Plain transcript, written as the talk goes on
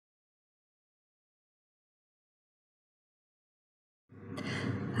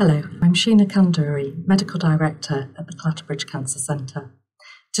Hello, I'm Sheena Khanduri, Medical Director at the Clatterbridge Cancer Centre.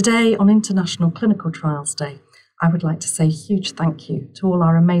 Today, on International Clinical Trials Day, I would like to say a huge thank you to all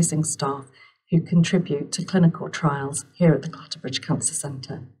our amazing staff who contribute to clinical trials here at the Clatterbridge Cancer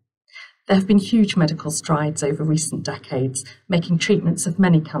Centre. There have been huge medical strides over recent decades, making treatments of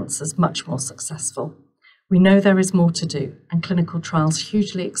many cancers much more successful. We know there is more to do, and clinical trials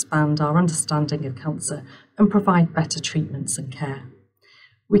hugely expand our understanding of cancer and provide better treatments and care.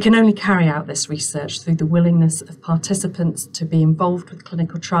 We can only carry out this research through the willingness of participants to be involved with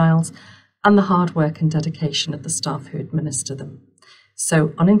clinical trials and the hard work and dedication of the staff who administer them.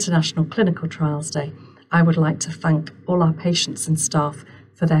 So, on International Clinical Trials Day, I would like to thank all our patients and staff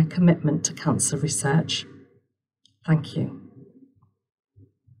for their commitment to cancer research. Thank you.